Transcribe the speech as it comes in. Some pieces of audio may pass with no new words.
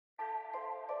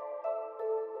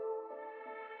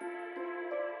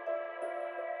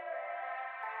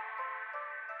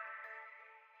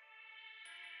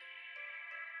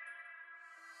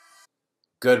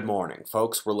Good morning,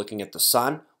 folks. We're looking at the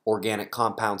sun, organic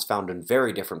compounds found in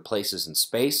very different places in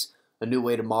space, a new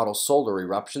way to model solar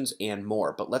eruptions, and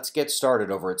more. But let's get started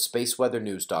over at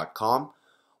spaceweathernews.com.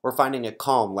 We're finding a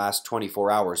calm last 24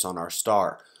 hours on our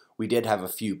star. We did have a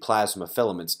few plasma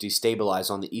filaments destabilize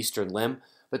on the eastern limb,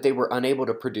 but they were unable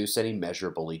to produce any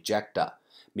measurable ejecta.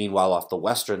 Meanwhile, off the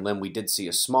western limb, we did see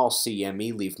a small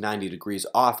CME leave 90 degrees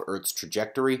off Earth's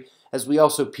trajectory, as we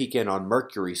also peek in on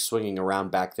Mercury swinging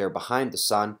around back there behind the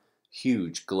sun.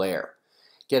 Huge glare.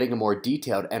 Getting a more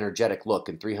detailed energetic look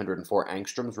in 304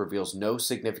 angstroms reveals no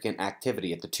significant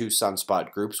activity at the two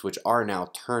sunspot groups, which are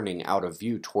now turning out of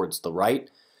view towards the right.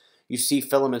 You see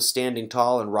filaments standing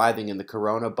tall and writhing in the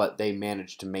corona, but they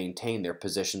manage to maintain their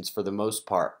positions for the most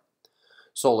part.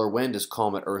 Solar wind is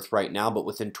calm at Earth right now, but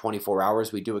within 24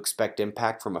 hours we do expect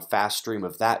impact from a fast stream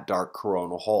of that dark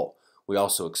coronal hole. We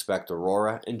also expect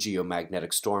aurora and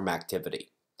geomagnetic storm activity.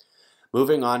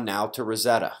 Moving on now to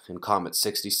Rosetta and Comet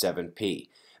 67P.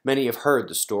 Many have heard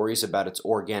the stories about its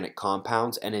organic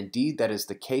compounds, and indeed that is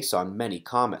the case on many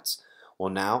comets. Well,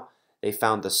 now they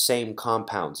found the same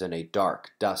compounds in a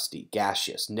dark, dusty,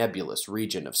 gaseous, nebulous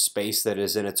region of space that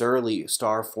is in its early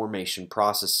star formation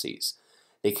processes.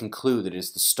 They conclude that it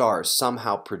is the stars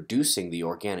somehow producing the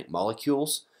organic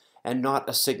molecules and not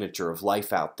a signature of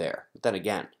life out there. But then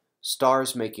again,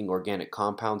 stars making organic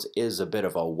compounds is a bit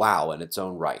of a wow in its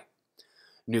own right.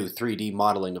 New 3D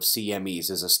modeling of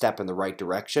CMEs is a step in the right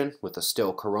direction. With the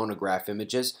still coronagraph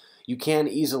images, you can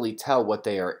easily tell what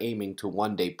they are aiming to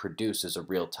one day produce as a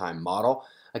real-time model.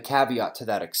 A caveat to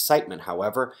that excitement,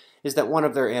 however, is that one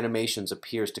of their animations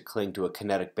appears to cling to a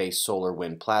kinetic-based solar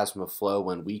wind plasma flow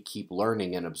when we keep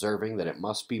learning and observing that it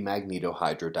must be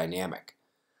magnetohydrodynamic.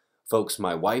 Folks,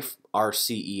 my wife, our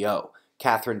CEO,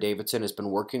 Catherine Davidson, has been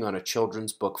working on a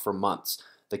children's book for months.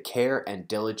 The care and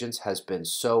diligence has been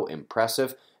so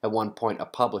impressive. At one point, a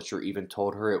publisher even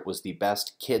told her it was the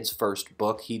best kids-first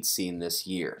book he'd seen this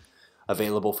year.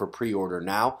 Available for pre-order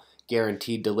now,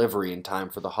 guaranteed delivery in time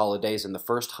for the holidays, and the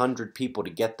first 100 people to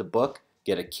get the book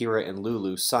get a Kira and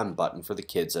Lulu sun button for the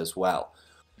kids as well.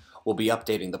 We'll be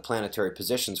updating the planetary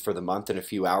positions for the month in a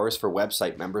few hours for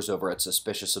website members over at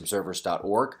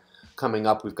suspiciousobservers.org. Coming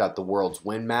up, we've got the world's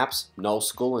wind maps, null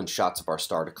school, and shots of our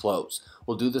star to close.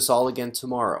 We'll do this all again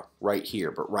tomorrow, right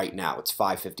here, but right now it's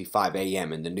 5:55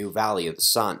 a.m. in the new Valley of the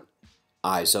Sun.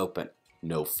 Eyes open,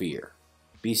 no fear.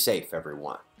 Be safe,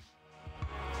 everyone.